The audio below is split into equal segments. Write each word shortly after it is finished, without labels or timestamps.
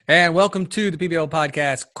And welcome to the PBL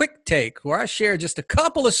Podcast Quick Take, where I share just a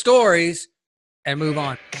couple of stories and move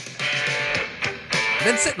on. I've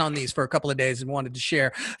been sitting on these for a couple of days and wanted to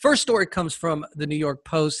share. First story comes from the New York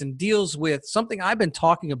Post and deals with something I've been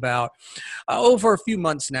talking about over a few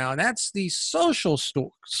months now, and that's the social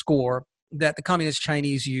score that the Communist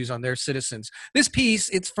Chinese use on their citizens. This piece,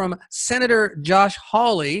 it's from Senator Josh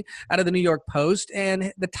Hawley out of the New York Post,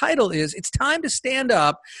 and the title is, "It's Time to Stand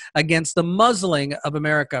Up Against the Muzzling of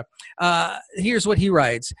America." Here's what he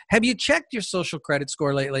writes. "Have you checked your social credit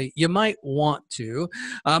score lately? You might want to.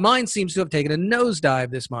 Mine seems to have taken a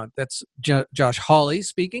nosedive this month." That's Josh Hawley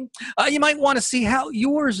speaking. You might want to see how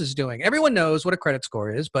yours is doing. Everyone knows what a credit score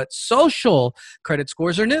is, but social credit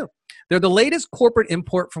scores are new. They're the latest corporate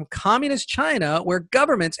import from communist China, where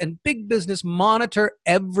governments and big business monitor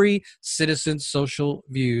every citizen's social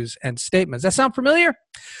views and statements. That sound familiar?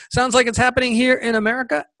 Sounds like it's happening here in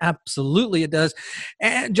America? Absolutely it does.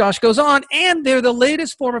 And Josh goes on, and they're the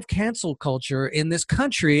latest form of cancel culture in this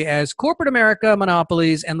country as corporate America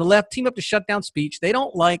monopolies and the left team up to shut down speech they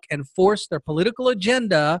don't like and force their political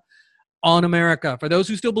agenda on America. For those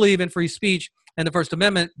who still believe in free speech and the First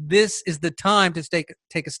Amendment, this is the time to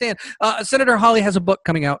take a stand. Senator Hawley has a book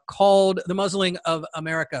coming out called The Muzzling of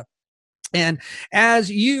America. And as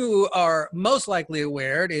you are most likely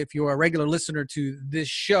aware, if you're a regular listener to this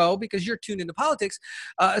show, because you're tuned into politics,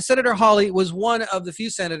 Senator Hawley was one of the few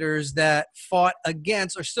senators that fought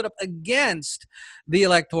against or stood up against the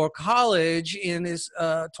Electoral College in his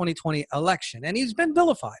 2020 election. And he's been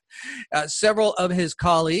vilified. Several of his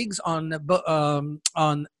colleagues in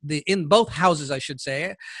both houses, I should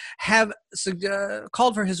say, have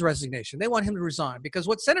called for his resignation. They want him to resign because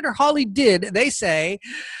what Senator Hawley did, they say,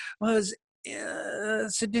 was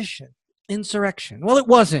sedition, insurrection. Well, it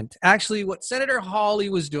wasn't. Actually, what Senator Hawley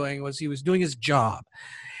was doing was he was doing his job.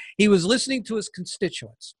 He was listening to his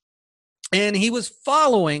constituents, and he was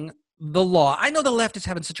following the law. I know the left is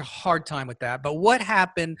having such a hard time with that, but what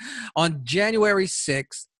happened on January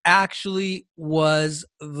 6th actually was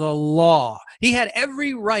the law. He had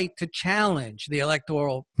every right to challenge the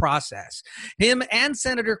electoral process. Him and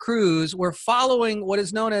Senator Cruz were following what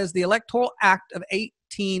is known as the Electoral Act of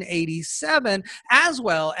 1887, as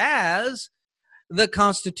well as the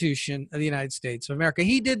Constitution of the United States of America.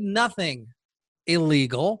 He did nothing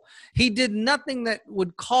illegal. He did nothing that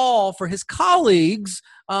would call for his colleagues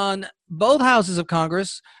on both houses of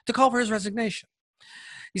Congress to call for his resignation.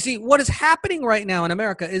 You see, what is happening right now in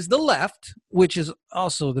America is the left, which is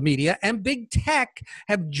also the media, and big tech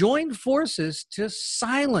have joined forces to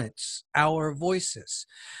silence our voices.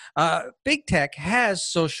 Big tech has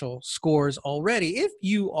social scores already. If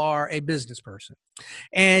you are a business person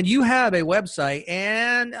and you have a website,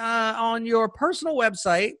 and on your personal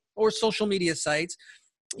website or social media sites,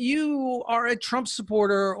 you are a Trump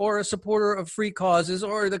supporter or a supporter of free causes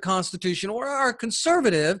or the Constitution or are a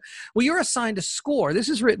conservative, well, you're assigned a score. This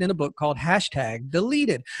is written in a book called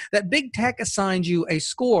 #Deleted, that big tech assigns you a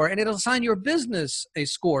score, and it'll assign your business a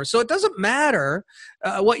score. So it doesn't matter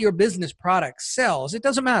what your business product sells. It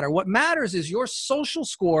doesn't matter. What matters is your social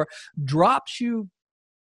score drops you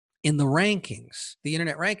in the rankings, the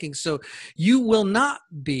internet rankings. So you will not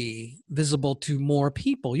be visible to more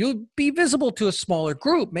people. You'll be visible to a smaller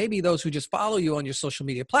group, maybe those who just follow you on your social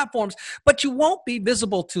media platforms, but you won't be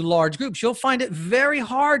visible to large groups. You'll find it very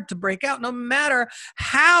hard to break out, no matter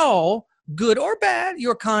how good or bad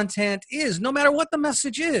your content is, no matter what the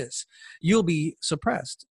message is. You'll be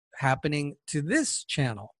suppressed. Happening to this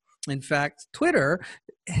channel. In fact, Twitter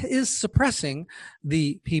is suppressing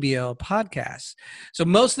the PBL podcast. So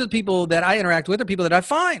most of the people that I interact with are people that I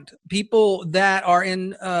find, people that are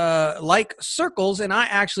in like circles, and I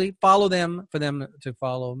actually follow them for them to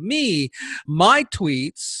follow me. My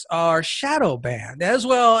tweets are shadow banned, as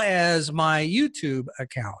well as my YouTube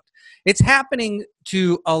account. It's happening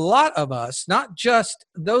to a lot of us, not just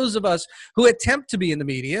those of us who attempt to be in the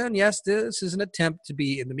media. And yes, this is an attempt to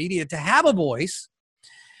be in the media, to have a voice.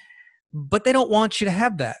 But they don't want you to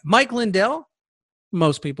have that. Mike Lindell,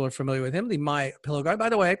 most people are familiar with him, the My Pillow guy. By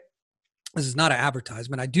the way, this is not an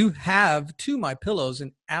advertisement. I do have two My Pillows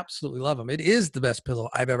and absolutely love them. It is the best pillow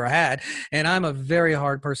I've ever had, and I'm a very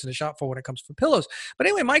hard person to shop for when it comes to pillows. But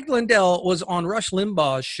anyway, Mike Lindell was on Rush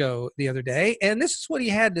Limbaugh's show the other day, and this is what he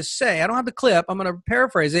had to say. I don't have the clip. I'm going to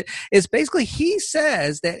paraphrase it. It's basically, he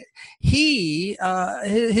says that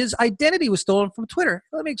his identity was stolen from Twitter.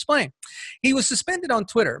 Let me explain. He was suspended on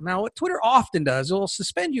Twitter. Now, what Twitter often does, it will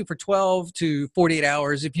suspend you for 12 to 48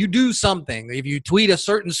 hours if you do something, if you tweet a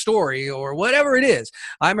certain story or whatever it is.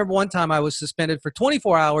 I remember one time I was suspended for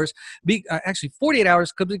 24 hours, actually 48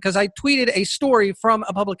 hours, because I tweeted a story from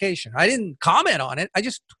a publication. I didn't comment on it. I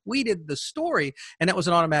just tweeted the story, and that was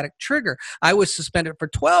an automatic trigger. I was suspended for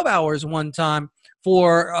 12 hours one time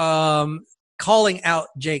for calling out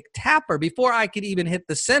Jake Tapper before I could even hit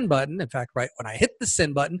the send button. In fact, right when I hit the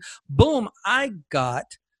send button, boom, I got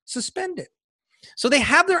suspended. So they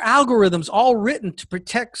have their algorithms all written to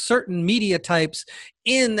protect certain media types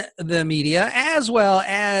in the media, as well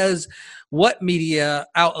as what media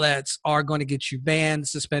outlets are going to get you banned,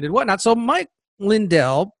 suspended, whatnot. So Mike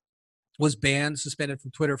Lindell was banned, suspended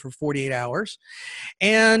from Twitter for 48 hours,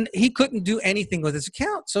 and he couldn't do anything with his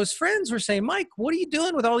account. So his friends were saying, Mike, what are you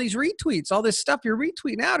doing with all these retweets, all this stuff you're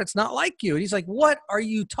retweeting out? It's not like you. And he's like, what are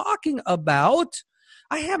you talking about?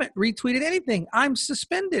 I haven't retweeted anything. I'm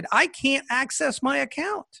suspended. I can't access my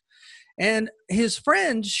account. And his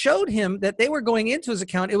friends showed him that they were going into his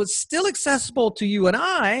account. It was still accessible to you and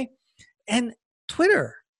I, and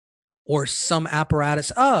Twitter, or some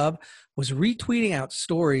apparatus of, was retweeting out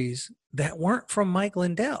stories that weren't from Mike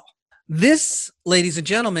Lindell. This, ladies and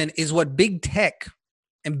gentlemen, is what big tech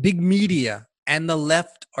and big media and the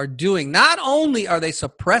left are doing. Not only are they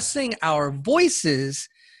suppressing our voices,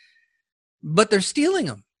 but they're stealing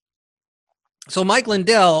them. So Mike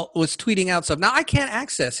Lindell was tweeting out stuff. Now, I can't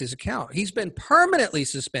access his account. He's been permanently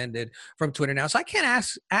suspended from Twitter now, so I can't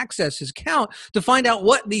access his account to find out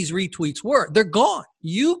what these retweets were. They're gone.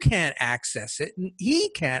 You can't access it, and he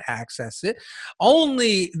can't access it.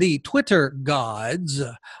 Only the Twitter gods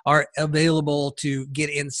are available to get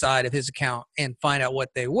inside of his account and find out what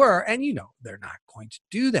they were, and you know they're not going to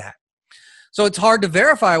do that. So it's hard to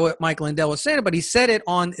verify what Mike Lindell was saying, but he said it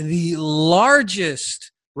on the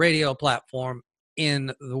largest radio platform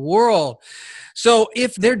in the world. So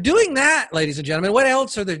if they're doing that, ladies and gentlemen, what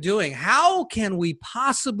else are they doing? How can we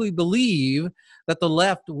possibly believe that the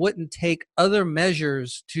left wouldn't take other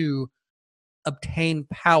measures to obtain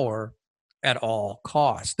power at all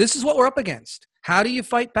costs? This is what we're up against. How do you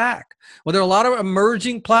fight back? Well, there are a lot of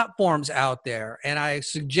emerging platforms out there, and I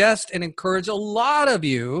suggest and encourage a lot of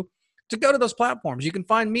you to go to those platforms. You can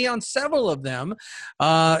find me on several of them.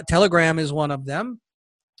 Telegram is one of them.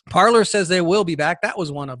 Parler says they will be back. That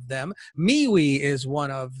was one of them. MeWe is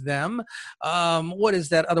one of them. What is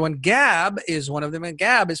that other one? Gab is one of them. And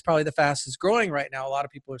Gab is probably the fastest growing right now. A lot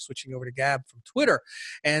of people are switching over to Gab from Twitter,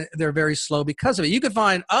 and they're very slow because of it. You can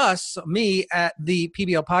find me, at the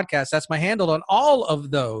PBL Podcast. That's my handle on all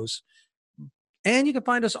of those. And you can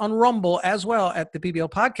find us on Rumble as well at the PBL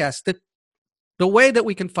Podcast. The way that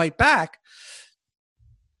we can fight back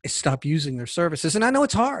is stop using their services. And I know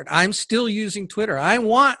it's hard. I'm still using Twitter. I'm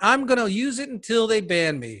going to use it until they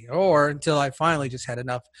ban me, or until I finally just had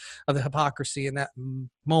enough of the hypocrisy, and that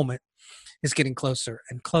moment is getting closer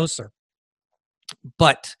and closer.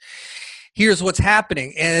 But here's what's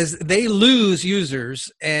happening as they lose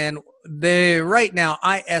users, and right now,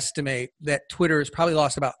 I estimate that Twitter has probably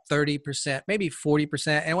lost about 30%, maybe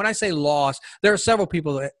 40%. And when I say lost, there are several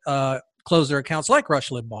people that close their accounts, like Rush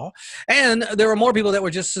Limbaugh, and there were more people that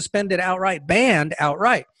were just suspended outright, banned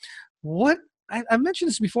outright. What I've mentioned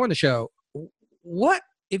this before in the show. What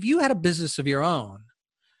if you had a business of your own?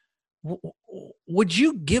 Would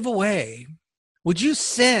you give away? Would you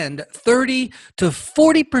send 30 to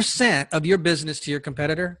 40% of your business to your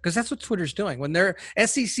competitor? Because that's what Twitter's doing. When their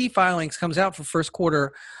SEC filings comes out for first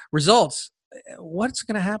quarter results, what's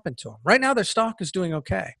going to happen to them? Right now, their stock is doing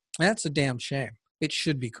okay. That's a damn shame. It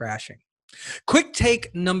should be crashing. Quick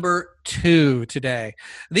take number 2 today.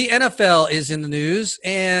 The NFL is in the news,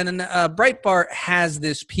 and Breitbart has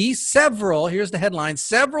this piece. Here's the headline,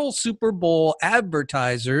 several Super Bowl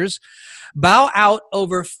advertisers bow out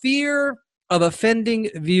over fear of offending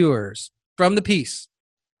viewers. From the piece,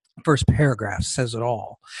 first paragraph says it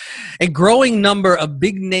all. A growing number of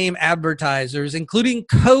big-name advertisers, including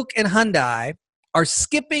Coke and Hyundai, are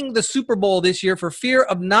skipping the Super Bowl this year for fear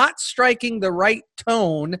of not striking the right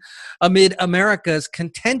tone amid America's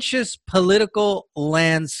contentious political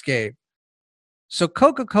landscape. So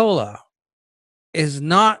Coca-Cola is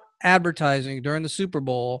not advertising during the Super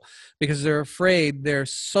Bowl because they're afraid their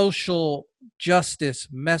social justice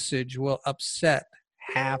message will upset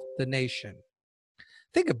half the nation.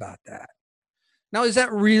 Think about that. Now, is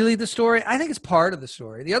that really the story? I think it's part of the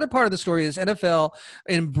story. The other part of the story is NFL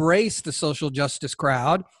embraced the social justice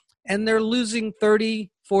crowd, and they're losing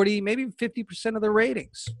 30, 40, maybe 50% of their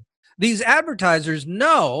ratings. These advertisers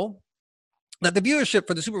know that the viewership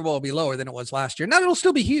for the Super Bowl will be lower than it was last year. Now, it'll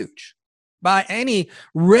still be huge. By any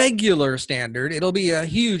regular standard, it'll be a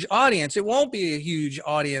huge audience. It won't be a huge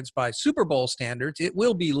audience by Super Bowl standards. It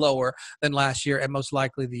will be lower than last year and most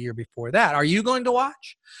likely the year before that. Are you going to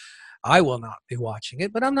watch? I will not be watching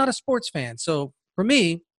it, but I'm not a sports fan. So for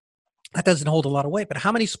me, that doesn't hold a lot of weight. But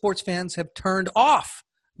how many sports fans have turned off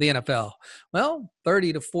the NFL? Well,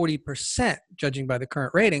 30 to 40%, judging by the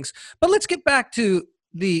current ratings. But let's get back to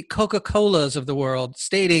the Coca-Colas of the world,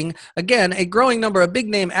 stating, again, a growing number of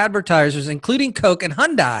big-name advertisers, including Coke and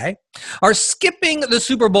Hyundai, are skipping the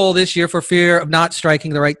Super Bowl this year for fear of not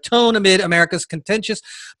striking the right tone amid America's contentious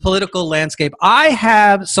political landscape. I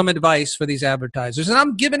have some advice for these advertisers, and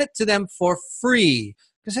I'm giving it to them for free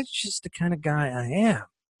because that's just the kind of guy I am.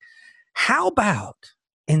 How about,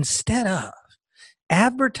 instead of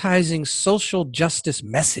advertising social justice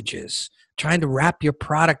messages, trying to wrap your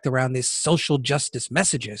product around these social justice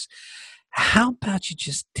messages, how about you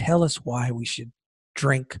just tell us why we should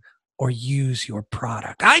drink or use your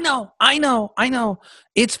product? I know.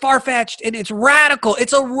 It's far-fetched and it's radical.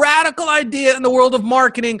 It's a radical idea in the world of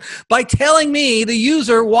marketing by telling me, the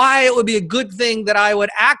user, why it would be a good thing that I would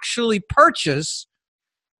actually purchase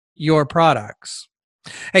your products.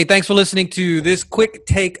 Hey, thanks for listening to this quick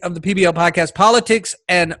take of the PBL podcast, Politics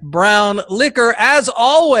and Brown Liquor. As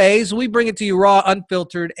always, we bring it to you raw,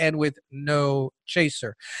 unfiltered, and with no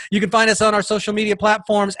chaser. You can find us on our social media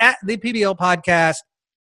platforms at the PBL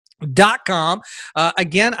podcast.com.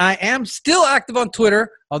 Again, I am still active on Twitter,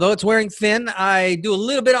 although it's wearing thin. I do a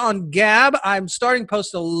little bit on Gab. I'm starting to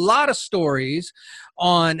post a lot of stories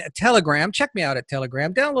on Telegram. Check me out at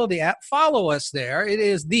Telegram. Download the app. Follow us there. It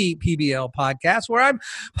is the PBL podcast, where I'm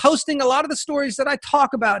posting a lot of the stories that I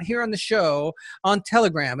talk about here on the show on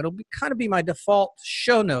Telegram. It'll kind of be my default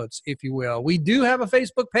show notes, if you will. We do have a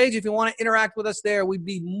Facebook page. If you want to interact with us there, we'd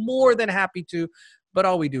be more than happy to. But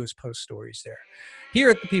all we do is post stories there. Here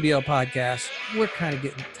at the PBL podcast, we're kind of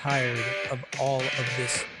getting tired of all of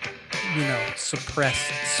this,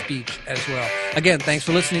 suppressed speech as well. Again, thanks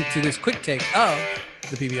for listening to this quick take of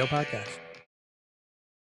the PBL podcast.